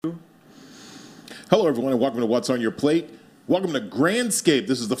Hello, everyone, and welcome to What's on Your Plate. Welcome to Grandscape.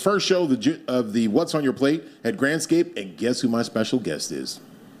 This is the first show of the What's on Your Plate at Grandscape, and guess who my special guest is?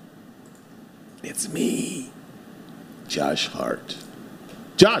 It's me, Josh Hart.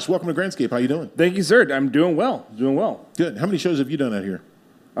 Josh, welcome to Grandscape. How you doing? Thank you, sir. I'm doing well. Doing well. Good. How many shows have you done out here?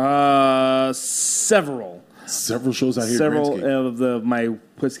 Several. Several shows out here. Several at Grandscape. of my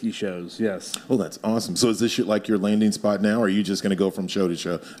whiskey shows. Yes. Oh, that's awesome. So, is this like your landing spot now, or are you just going to go from show to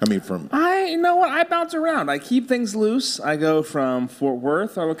show? You know what? I bounce around. I keep things loose. I go from Fort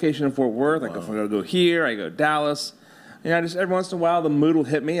Worth, our location in Fort Worth. Wow. I go here. I go Dallas. Just every once in a while, the mood will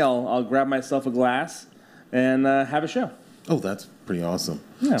hit me. I'll grab myself a glass and have a show. Oh, that's pretty awesome.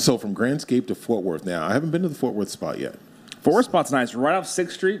 Yeah. So, from Grandscape to Fort Worth. Now, I haven't been to the Fort Worth spot yet. Fort Worth spot's nice. Right off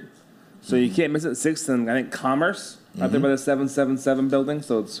 6th Street. So you can't miss it. 6th and I think Commerce, out there by the 777 building.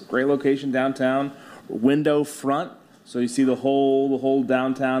 So it's a great location downtown, window front. So you see the whole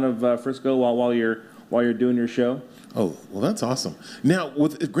downtown of Frisco while you're doing your show. Oh, well, that's awesome. Now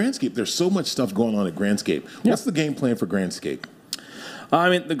with Grandscape, there's so much stuff going on at Grandscape. What's the game plan for Grandscape?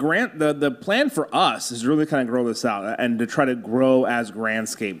 The plan for us is really kind of grow this out and to try to grow as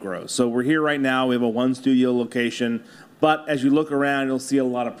Grandscape grows. So we're here right now. We have a one studio location. But as you look around, you'll see a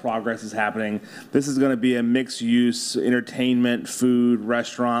lot of progress is happening. This is going to be a mixed-use entertainment, food,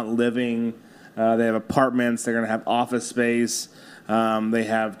 restaurant, living. They have apartments. They're going to have office space. They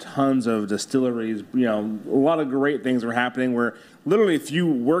have tons of distilleries. A lot of great things are happening where literally if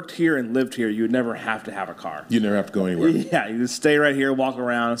you worked here and lived here, you would never have to have a car. You never have to go anywhere. Yeah, you just stay right here, walk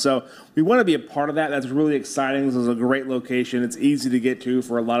around. So we want to be a part of that. That's really exciting. This is a great location. It's easy to get to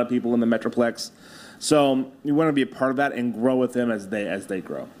for a lot of people in the Metroplex. So you want to be a part of that and grow with them as they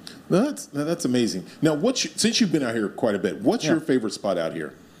grow. That's amazing. Now, since you've been out here quite a bit, what's your favorite spot out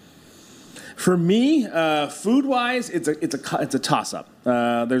here? For me, food-wise, it's a toss-up.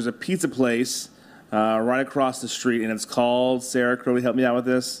 There's a pizza place right across the street, and it's called, Sarah Curley, help me out with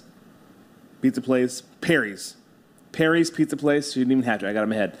this. Pizza place, Perry's. Perry's Pizza Place. You didn't even have to. I got it in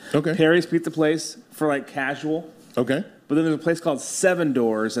my head. Okay. Perry's Pizza Place for casual. Okay. But then there's a place called Seven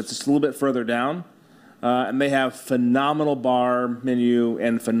Doors that's just a little bit further down. And they have phenomenal bar menu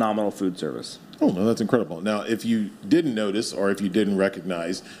and phenomenal food service. Oh, no, that's incredible. Now, if you didn't notice or if you didn't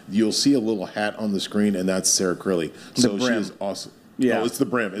recognize, you'll see a little hat on the screen, and that's Sarah Curley. So she is awesome. Yeah. Oh, it's the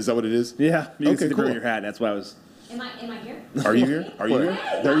brim. Is that what it is? Yeah. You can see the cool. brim of your hat. That's why I was... Am I here? Are you here? Are you here?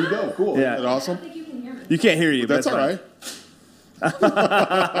 There you go. Cool. Yeah. Isn't that awesome? I don't think you can hear me. You can't hear you. But that's all right. You can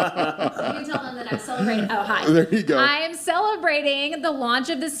tell them that I'm celebrating. Oh, hi. There you go. I am celebrating the launch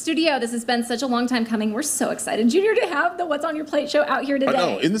of this studio. This has been such a long time coming. We're so excited, Junior, to have the What's on Your Plate show out here today. I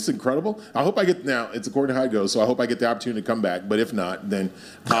know. Isn't this incredible? I hope I get, now, it's according to how it goes, so I hope I get the opportunity to come back. But if not, then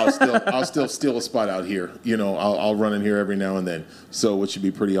I'll still steal a spot out here. I'll run in here every now and then. So, which should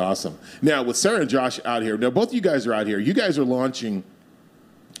be pretty awesome. Now, with Sarah and Josh out here, now both of you guys are out here. You guys are launching,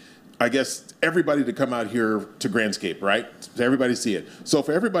 I guess, everybody to come out here to Grandscape, right? So everybody see it. So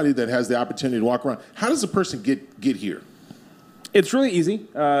for everybody that has the opportunity to walk around, how does a person get here? It's really easy.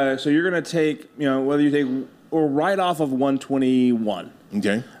 So you're going to take, whether you take, or right off of 121.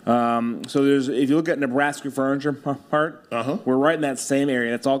 Okay. So if you look at Nebraska Furniture Part, we're right in that same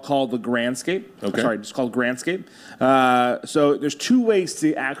area. It's all called the Grandscape. Okay. Sorry, just called Grandscape. So there's two ways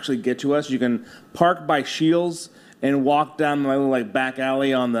to actually get to us. You can park by Shields and walk down the little back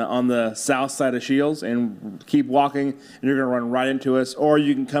alley on the south side of Shields and keep walking, and you're going to run right into us. Or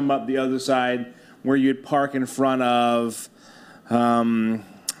you can come up the other side where you'd park in front of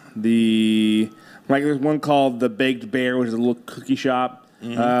there's one called the Baked Bear, which is a little cookie shop.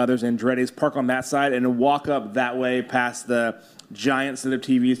 There's Andretti's. Park on that side and walk up that way past the giant set of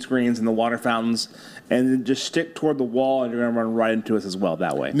TV screens and the water fountains, and then just stick toward the wall, and you're going to run right into us as well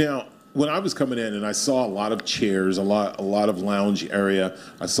that way. Now, when I was coming in and I saw a lot of chairs, a lot of lounge area,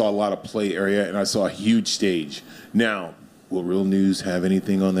 I saw a lot of play area, and I saw a huge stage. Now, will Real News have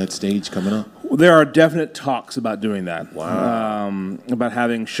anything on that stage coming up? There are definite talks about doing that. Wow. About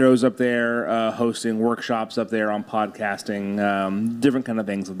having shows up there, hosting workshops up there on podcasting, different kind of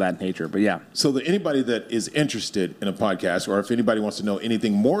things of that nature. But yeah. So anybody that is interested in a podcast, or if anybody wants to know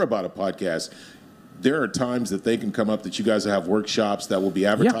anything more about a podcast, there are times that they can come up that you guys will have workshops that will be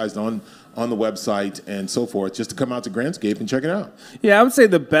advertised on the website and so forth, just to come out to Grandscape and check it out. Yeah, I would say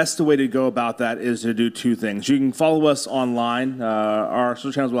the best way to go about that is to do two things. You can follow us online. Our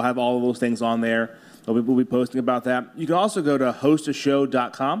social channels will have all of those things on there. We'll be posting about that. You can also go to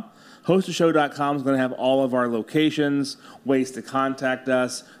hostashow.com. Hostashow.com is going to have all of our locations, ways to contact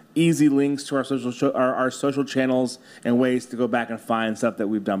us, easy links to our social channels, and ways to go back and find stuff that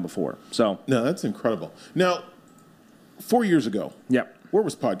we've done before. So no, that's incredible. Now, 4 years ago, yep, where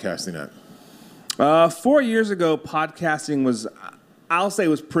was podcasting at? 4 years ago, podcasting was, I'll say, it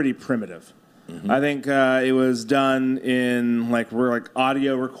was pretty primitive. I think it was done in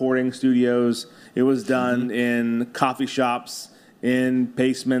audio recording studios. It was done in coffee shops, in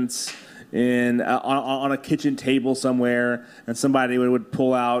basements, on a kitchen table somewhere, and somebody would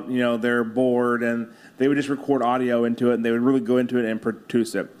pull out their board and they would just record audio into it, and they would really go into it and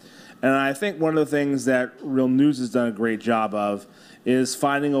produce it. And I think one of the things that Real News has done a great job of is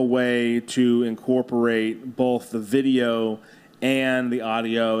finding a way to incorporate both the video and the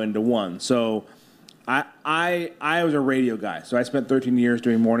audio into one. So I was a radio guy. So I spent 13 years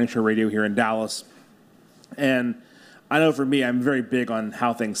doing morning show radio here in Dallas. And I know for me, I'm very big on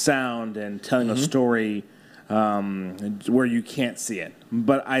how things sound and telling a story where you can't see it.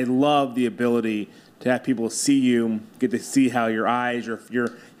 But I love the ability to have people see you, get to see how your eyes, your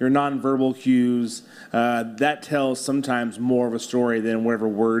nonverbal cues, that tells sometimes more of a story than whatever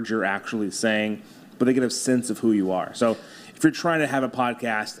words you're actually saying, but they get a sense of who you are. So if you're trying to have a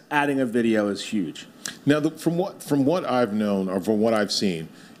podcast, adding a video is huge. Now, from what I've known or from what I've seen,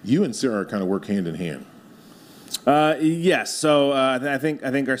 you and Sarah kind of work hand in hand. Yes. So I think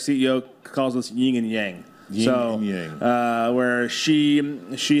our CEO calls us yin and yang. And yang. Where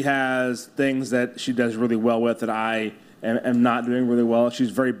she has things that she does really well with that I am not doing really well.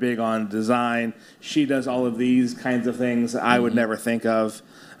 She's very big on design. She does all of these kinds of things I would never think of.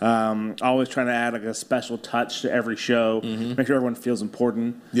 Always trying to add a special touch to every show, make sure everyone feels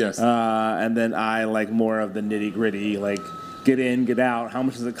important. Yes. And then I like more of the nitty gritty, like get in, get out, how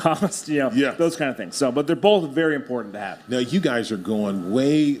much does it cost? Those kind of things. So, but they're both very important to have. Now you guys are going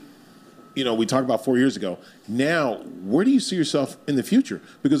way. We talked about 4 years ago. Now, where do you see yourself in the future?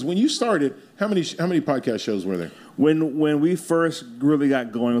 Because when you started, how many podcast shows were there? When we first really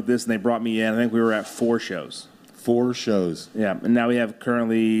got going with this and they brought me in, I think we were at 4 shows. 4 shows. Yeah, and now we have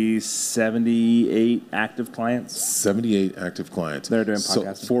currently 78 active clients. 78 active clients. They're doing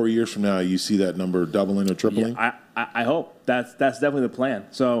podcasting. So 4 years from now, you see that number doubling or tripling? Yeah, I hope. That's definitely the plan.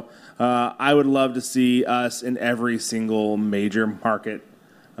 So I would love to see us in every single major market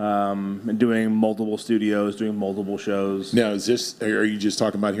doing multiple studios, doing multiple shows. Now, are you just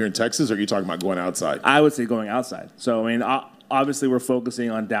talking about here in Texas, or are you talking about going outside? I would say going outside. So, I mean, obviously we're focusing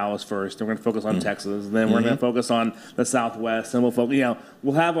on Dallas first, and we're going to focus on Texas, and then we're going to focus on the Southwest, and we'll focus,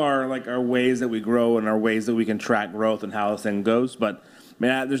 we'll have our ways that we grow and our ways that we can track growth and how this thing goes. But,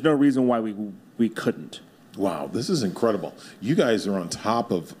 man, there's no reason why we couldn't. Wow, this is incredible. You guys are on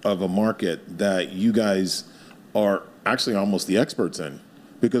top of a market that you guys are actually almost the experts in.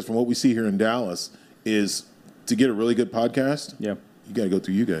 Because from what we see here in Dallas is to get a really good podcast, you got to go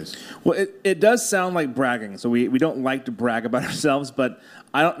through you guys. Well, it does sound like bragging. So we don't like to brag about ourselves, but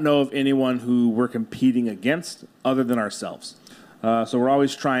I don't know of anyone who we're competing against other than ourselves. So we're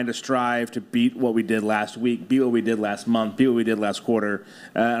always trying to strive to beat what we did last week, beat what we did last month, beat what we did last quarter.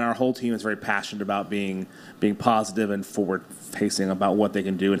 And our whole team is very passionate about being positive and forward-facing about what they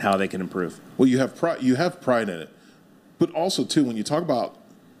can do and how they can improve. Well, you have pride in it. But also, too, when you talk about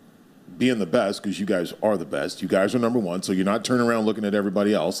being the best, because you guys are the best. You guys are number one, so you're not turning around looking at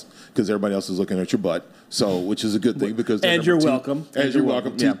everybody else because everybody else is looking at your butt. So, which is a good thing because you're welcome.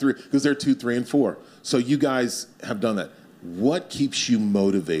 2, 3, because they're 2, 3, and 4. So you guys have done that. What keeps you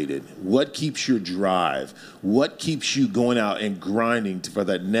motivated? What keeps your drive? What keeps you going out and grinding for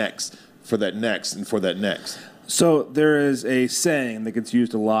that next, and for that next? So there is a saying that gets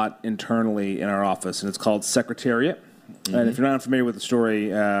used a lot internally in our office, and it's called secretariat. And if you're not familiar with the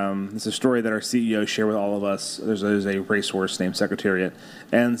story, it's a story that our CEO shared with all of us. There's a racehorse named Secretariat.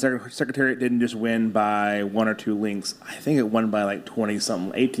 And Secretariat didn't just win by 1 or 2 links. I think it won by like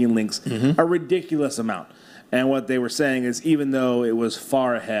 20-something, 18 links, a ridiculous amount. And what they were saying is even though it was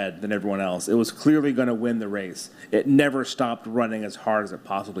far ahead than everyone else, it was clearly going to win the race. It never stopped running as hard as it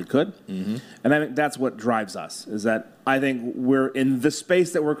possibly could. And I think that's what drives us, is that I think we're in the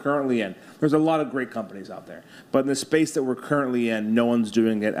space that we're currently in. There's a lot of great companies out there. But in the space that we're currently in, no one's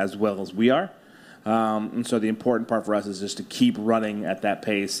doing it as well as we are. And so the important part for us is just to keep running at that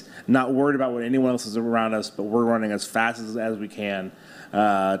pace, not worried about what anyone else is around us, but we're running as fast as we can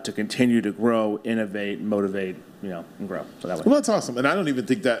to continue to grow, innovate, motivate, and grow. So that way. Well, that's awesome. And I don't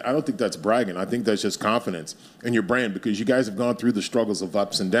think that's bragging. I think that's just confidence in your brand because you guys have gone through the struggles of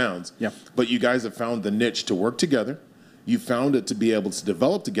ups and downs. Yeah. But you guys have found the niche to work together. You found it to be able to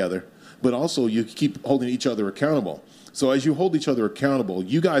develop together, but also you keep holding each other accountable. So as you hold each other accountable,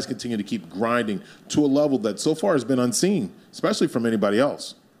 you guys continue to keep grinding to a level that so far has been unseen, especially from anybody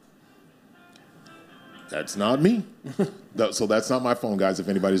else. That's not me. So that's not my phone, guys, if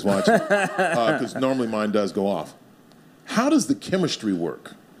anybody's watching. Because normally mine does go off. How does the chemistry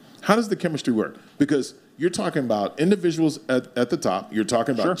work? How does the chemistry work? Because you're talking about individuals at the top. You're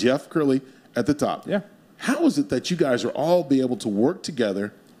talking about Jeff Curley at the top. Yeah. How is it that you guys are all be able to work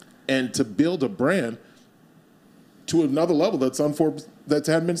together and to build a brand to another level that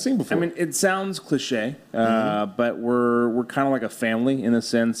hadn't been seen before? I mean, it sounds cliche, but we're kind of like a family in the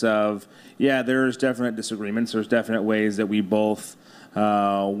sense of, there's definite disagreements. There's definite ways that we both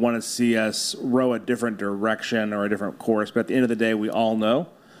want to see us row a different direction or a different course. But at the end of the day, we all know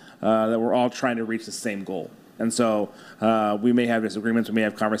that we're all trying to reach the same goal. And so we may have disagreements, we may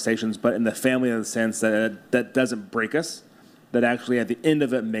have conversations, but in the family, in the sense that doesn't break us, that actually at the end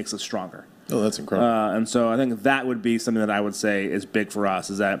of it makes us stronger. Oh, that's incredible. And so I think that would be something that I would say is big for us,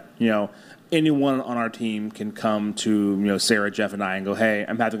 is that, anyone on our team can come to, Sarah, Jeff, and I and go, hey,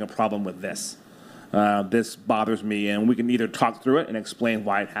 I'm having a problem with this. This bothers me, and we can either talk through it and explain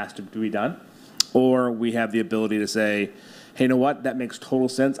why it has to be done, or we have the ability to say, hey, you know what? That makes total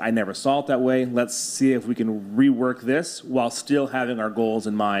sense. I never saw it that way. Let's see if we can rework this while still having our goals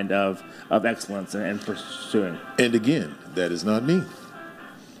in mind of excellence and pursuing. And again, that is not me.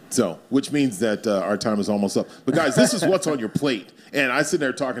 So, which means that our time is almost up. But guys, this is what's on your plate. And I sit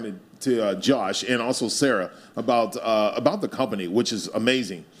there talking to Josh and also Sarah about the company, which is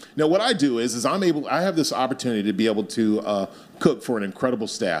amazing. Now, what I do is I have this opportunity to be able to cook for an incredible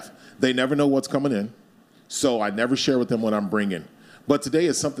staff. They never know what's coming in, so I never share with them what I'm bringing. But today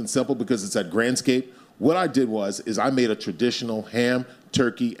is something simple because it's at Grandscape. What I did was I made a traditional ham,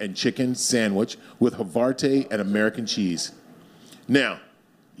 turkey, and chicken sandwich with Havarti and American cheese. Now,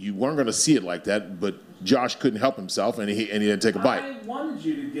 you weren't going to see it like that, but Josh couldn't help himself, and he had to take a bite. I wanted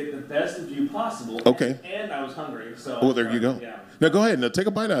you to get the best view possible. Okay. And I was hungry, so. Well, there you go. Yeah. Now, go ahead. Now, take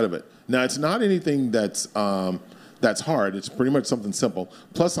a bite out of it. Now, it's not anything that's hard. It's pretty much something simple.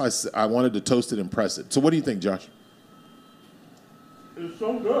 Plus, I wanted to toast it and press it. So what do you think, Josh? It's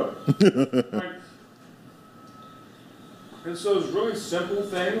so good. And so it's really simple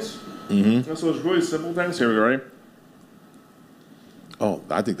things. Mm-hmm. And so it's really simple things. Here we go, ready? Oh,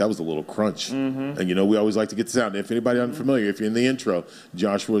 I think that was a little crunch. Mm-hmm. And, we always like to get the sound. If anybody unfamiliar, if you're in the intro,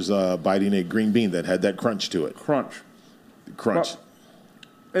 Josh was biting a green bean that had that crunch to it. Crunch. Crunch. Well,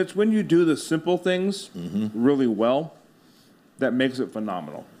 it's when you do the simple things really well that makes it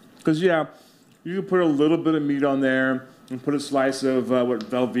phenomenal. Because, you can put a little bit of meat on there and put a slice of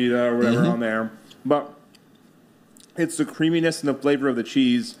Velveeta or whatever on there. But it's the creaminess and the flavor of the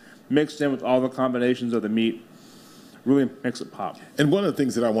cheese mixed in with all the combinations of the meat. Really makes it pop. And one of the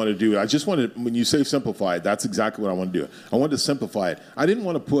things that I want to do, I just wanted, when you say simplify it, that's exactly what I want to do. I wanted to simplify it. I didn't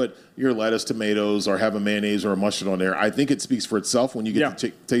want to put your lettuce, tomatoes, or have a mayonnaise or a mustard on there. I think it speaks for itself when you get to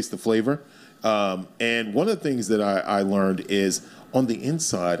taste the flavor. And one of the things that I learned is on the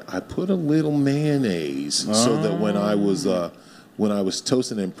inside, I put a little mayonnaise so that when I was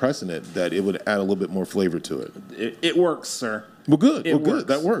toasting and pressing it, that it would add a little bit more flavor to it. It works, sir. Well, good. It works. Good.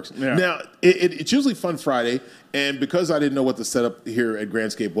 That works. Yeah. Now, it's usually Fun Friday, and because I didn't know what the setup here at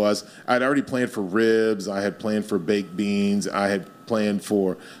Grandscape was, I'd already planned for ribs. I had planned for baked beans. I had planned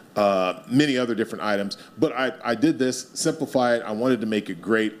for many other different items. But I did this, simplify it. I wanted to make it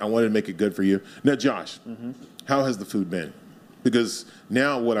great. I wanted to make it good for you. Now, Josh, how has the food been? Because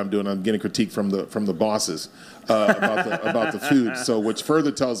now what I'm doing, I'm getting critique from the bosses about the food. So, which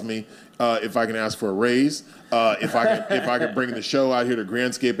further tells me if I can ask for a raise, if I can bring the show out here to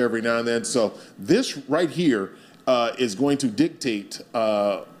Grandscape every now and then. So, this right here is going to dictate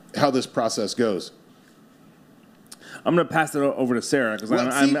how this process goes. I'm going to pass it over to Sarah because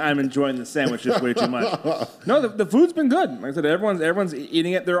I'm enjoying the sandwich just way too much. No, the food's been good. Like I said, everyone's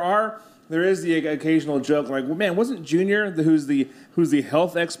eating it. There is the occasional joke like, well, man, wasn't Junior, who's the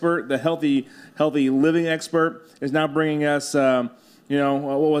health expert, the healthy living expert, is now bringing us, what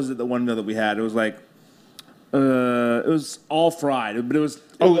was it, the one meal that we had? It was like, it was all fried, but it was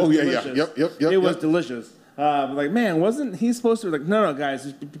delicious. Yep. It was delicious. Like, man, wasn't he supposed to? Like, no, guys,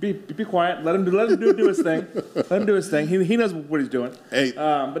 just be quiet. Let him do his thing. Let him do his thing. He knows what he's doing. Hey,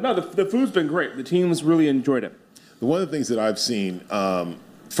 but no, the food's been great. The team's really enjoyed it. One of the things that I've seen,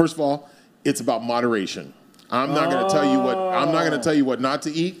 first of all, it's about moderation. I'm not going to tell you what not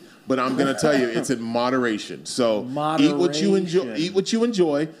to eat, but I'm going to tell you it's in moderation. So eat what you enjoy. Eat what you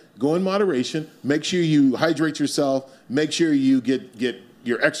enjoy. Go in moderation. Make sure you hydrate yourself. Make sure you get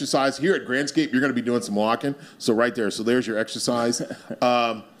your exercise. Here at Grandscape, you're going to be doing some walking. So right there. So there's your exercise.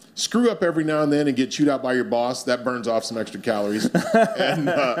 Screw up every now and then and get chewed out by your boss. That burns off some extra calories and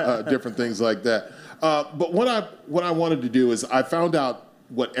different things like that. But what I wanted to do is I found out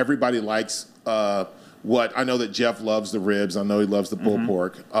what everybody likes. What I know that Jeff loves the ribs. I know he loves the pulled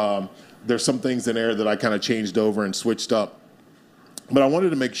pork. there's some things in there that I kind of changed over and switched up. But I wanted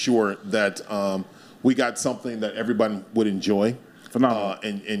to make sure that we got something that everybody would enjoy. Phenomenal.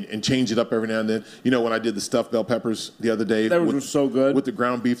 And change it up every now and then. You know, when I did the stuffed bell peppers the other day. That was so good. With the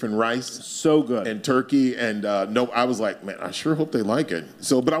ground beef and rice. So good. And turkey. And no, I was like, man, I sure hope they like it.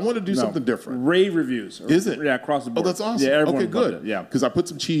 So, but I want to do something different. Rave reviews. Is it? Yeah, across the board. Oh, that's awesome. Yeah, everyone okay, good. loved it. Yeah. Because I put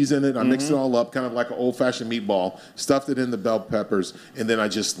some cheese in it. I mixed it all up, kind of like an old-fashioned meatball. Stuffed it in the bell peppers. And then I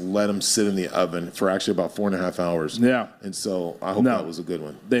just let them sit in the oven for actually about 4.5 hours. Yeah. And so I hope that was a good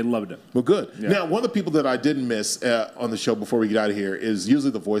one. They loved it. Well, good. Yeah. Now, one of the people that I didn't miss on the show before we get out of here is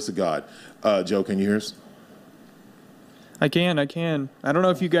usually the voice of God. Joe, can you hear us? I can. I don't know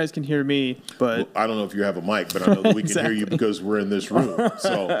if you guys can hear me, but Well, I don't know if you have a mic, but I know that we can hear you because we're in this room.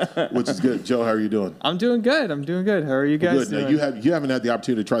 So, which is good. Joe, how are you doing? I'm doing good. How are you guys Good. Now, doing? you haven't had the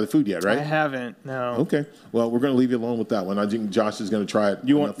opportunity to try the food yet, right? I haven't. No. Okay. Well, we're going to leave you alone with that one. I think Josh is going to try it.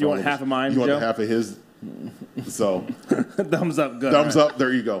 You want half of mine, You want Joe? half of his? So, Thumbs up. Good. thumbs up.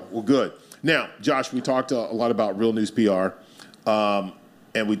 There you go. Well, good. Now, Josh, we talked a lot about Real News PR,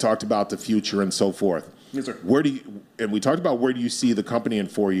 and we talked about the future and so forth. Yes, sir. And we talked about where do you see the company in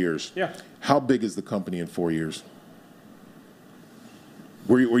 4 years? Yeah. How big is the company in 4 years?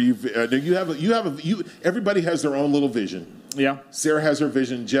 Everybody has their own little vision. Yeah. Sarah has her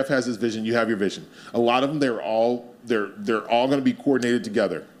vision. Jeff has his vision. You have your vision. A lot of them, they're all going to be coordinated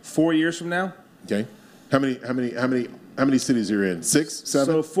together. 4 years from now. Okay. How many cities are you in? 6, 7?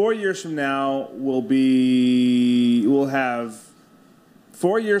 So 4 years from now we'll have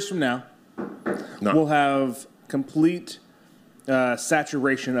 4 years from now. No. We'll have complete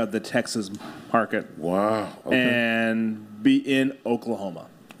saturation of the Texas market Wow. Okay. and be in Oklahoma.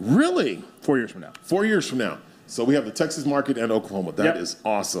 Really? 4 years from now. 4 years from now. So we have the Texas market and Oklahoma. That Yep. is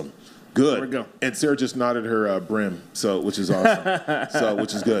awesome. Good. There we go. And Sarah just nodded her brim, which is awesome.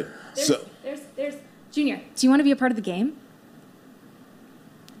 Which is good. There's Junior. Do you want to be a part of the game?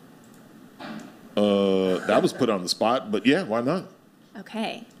 That was put on the spot, but yeah, why not?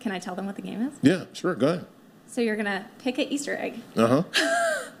 Okay. Can I tell them what the game is? Yeah, sure. Go ahead. So you're gonna pick an Easter egg. Uh huh.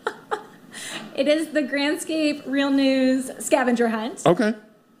 It is the Grandscape Real News scavenger hunt. Okay.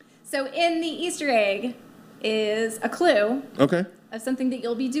 So in the Easter egg is a clue Okay. of something that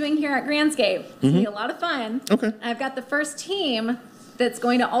you'll be doing here at Grandscape. It's gonna be a lot of fun. Okay. I've got the first team that's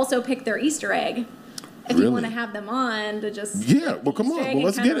going to also pick their Easter egg. If you Really? want to have them on to just Yeah, well, come Easter on. egg Well, and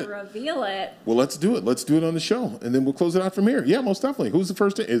let's kind get of it. reveal it. Well, let's do it. Let's do it on the show, and then we'll close it out from here. Yeah, most definitely. Who's the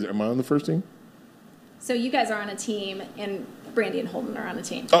first team? Am I on the first team? So you guys are on a team, and Brandy and Holden are on a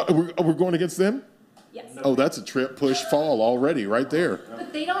team. We're going against them? Yes. Oh, that's a trip, push, fall already right there.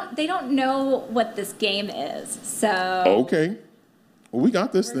 But they don't know what this game is. So Okay. Well, we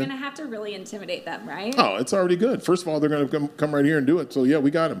got this we're then. gonna have to really intimidate them, right? Oh, it's already good. First of all, they're going to come right here and do it. So, yeah,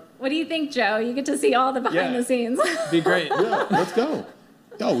 we got them. What do you think, Joe? You get to see all the behind Yeah. the scenes. Be great. Yeah, let's go.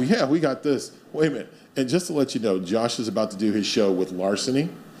 Oh, yeah, we got this. Wait a minute. And just to let you know, Josh is about to do his show with Larceny.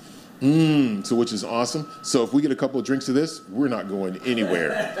 So which is awesome. So if we get a couple of drinks of this, we're not going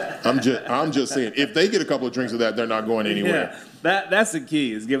anywhere. I'm just saying, if they get a couple of drinks of that, they're not going anywhere. Yeah. That's the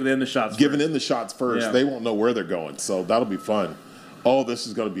key is giving them the shots. Giving in the shots first, Yeah. they won't know where they're going. So that'll be fun. Oh, this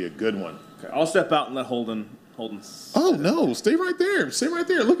is going to be a good one. Okay, I'll step out and let Holden. Oh no, stay right there. Stay right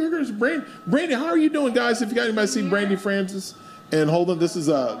there. Look at her, Brandy. How are you doing, guys? If you got anybody see Brandy Francis and Holden, this is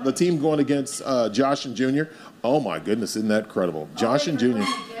the team going against Josh and Junior. Oh my goodness, isn't that incredible? Josh and Junior.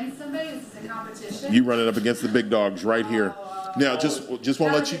 Against somebody, this is a competition. You running up against the big dogs right here. Now, just want to That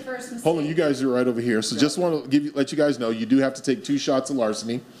let was you your first hold on. mistake. You guys are right over here. So just want to let you guys know you do have to take 2 shots of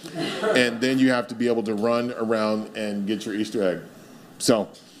larceny, and then you have to be able to run around and get your Easter egg. So,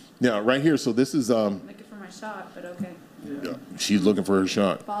 now right here. So this is Looking for my shot, but okay. she's looking for her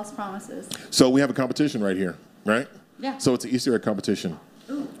shot. False promises. So we have a competition right here, right? Yeah. So it's an Easter egg competition.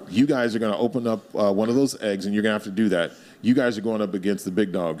 You guys are going to open up one of those eggs, and you're going to have to do that. You guys are going up against the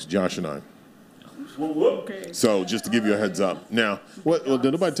big dogs, Josh and I. Okay. So just to give you a heads up. Now, well,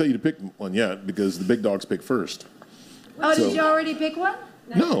 did nobody tell you to pick one yet? Because the big dogs pick first. Oh, So- did you already pick one?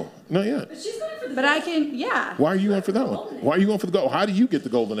 No, not yet. She's going for the But I can, yeah. Why are you going for that one? Why are you going for the gold? How do you get the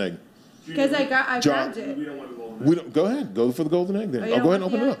golden egg? Because I John- grabbed it. We don't, go ahead. Go for the golden egg then. Oh, you Oh, don't go ahead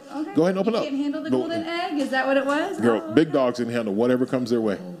and want open the it up. egg? Okay. Go ahead and open You it up. can't handle the Go- golden egg? Is that what it was? Girl, Oh, big okay. dogs can handle whatever comes their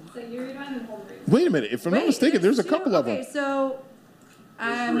way. So you're doing and Holden reads. Wait a minute. If I'm not Wait, mistaken, there's a two? couple of them. Okay, so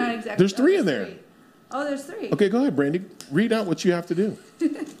I'm not exactly. There's 3 in there's there. 3. Oh, there's 3. Okay, go ahead, Brandy. Read out what you have to do.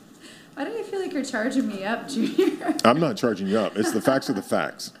 Why do I feel like you're charging me up, Junior? I'm not charging you up. It's the facts of the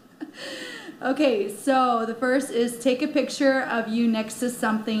facts. Okay, so the first is take a picture of you next to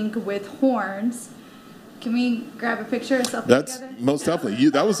something with horns. Can we grab a picture of selfie That's together? most definitely.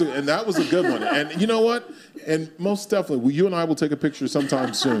 That was a good one. And you know what? And most definitely, you and I will take a picture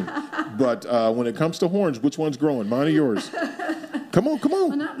sometime soon. But when it comes to horns, which one's growing? Mine or yours? Come on.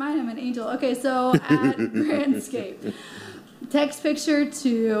 Well, not mine. I'm an angel. Okay, so at Grandscape, text picture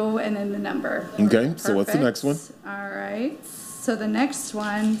 2 and then the number. Okay, so what's the next one? All right. So the next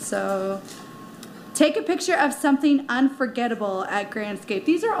one, take a picture of something unforgettable at Grandscape.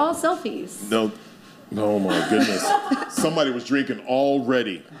 These are all selfies. No. Oh my goodness. Somebody was drinking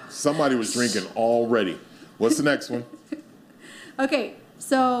already. What's the next one? Okay,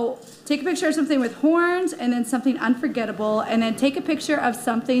 so take a picture of something with horns and then something unforgettable, and then take a picture of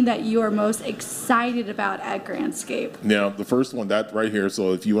something that you are most excited about at Grandscape. Now, the first one, that right here.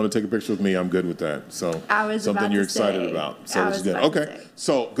 So if you want to take a picture with me, I'm good with that. So I was something about you're to excited say. about. So I it's was good. about to Okay. say.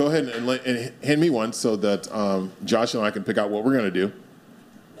 So go ahead and hand me one so that Josh and I can pick out what we're going to do.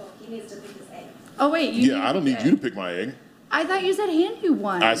 Well, he needs to pick his egg. Oh, wait. Yeah, I don't need you to pick my egg. I thought you said hand you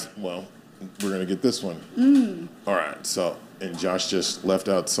one. Well, we're going to get this one. All right. So, and Josh just left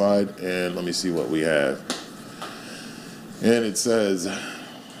outside, and let me see what we have. And it says,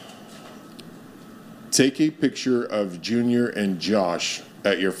 take a picture of Junior and Josh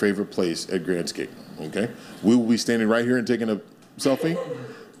at your favorite place at Grandscape. Okay? We will be standing right here and taking a selfie.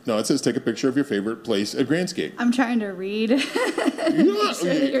 No, it says take a picture of your favorite place at Grandscape. I'm trying to read. You're Make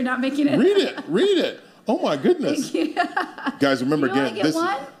sure that you're not making it. Read it. Oh my goodness. Guys, remember You only again, get this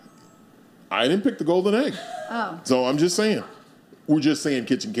one? I didn't pick the golden egg. Oh. So I'm just saying. We're just saying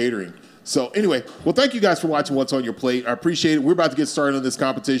kitchen catering. So anyway, well, thank you guys for watching What's on Your Plate. I appreciate it. We're about to get started on this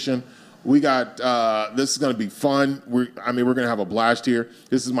competition. We got, this is going to be fun. We're going to have a blast here.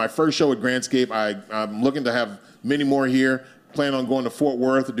 This is my first show at Grandscape. I'm looking to have many more here. Plan on going to Fort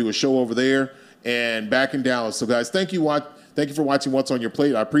Worth to do a show over there and back in Dallas. So guys, thank you for watching What's on Your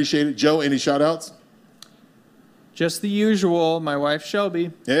Plate. I appreciate it. Joe, any shout outs? Just the usual. My wife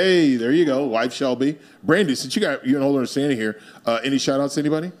Shelby. Hey, there you go. Wife Shelby. Brandy, since you and Holder are standing here, any shout outs to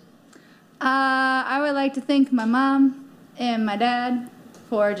anybody? I would like to thank my mom and my dad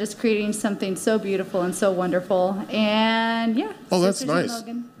for just creating something so beautiful and so wonderful. And yeah. Oh, that's Sisters in nice.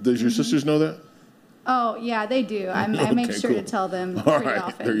 Logan. Does your sisters know that? Oh, yeah, they do. I make Okay, sure cool. to tell them All pretty right,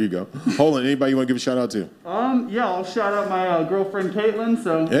 often. there you go. Hold on, anybody you want to give a shout out to? Yeah, I'll shout out my girlfriend Caitlin.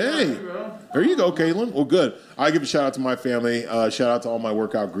 So Hey, there you go, Caitlin. Well, good. I give a shout out to my family. Shout out to all my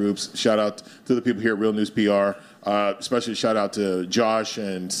workout groups. Shout out to the people here at Real News PR. Especially shout out to Josh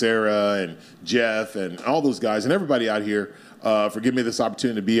and Sarah and Jeff and all those guys and everybody out here for giving me this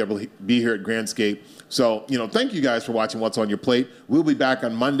opportunity to be able to be here at Grandscape. So, thank you guys for watching What's on Your Plate. We'll be back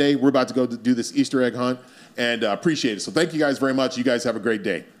on Monday. We're about to go do this Easter egg hunt and appreciate it. So thank you guys very much. You guys have a great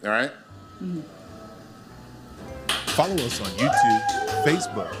day. All right? Follow us on YouTube,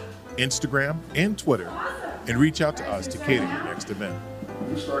 Facebook, Instagram, and Twitter, and reach out to us to cater your next event.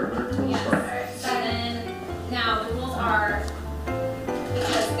 Yes. And then now the rules are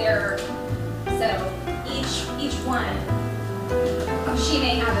because they're so each one she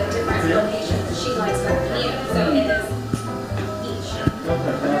may have a different location that she likes better than you. So it is each.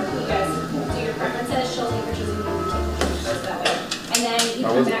 You guys do your preferences. She'll take pictures of you. Take pictures that way. And then you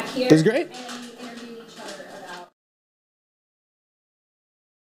come back here. It was great. And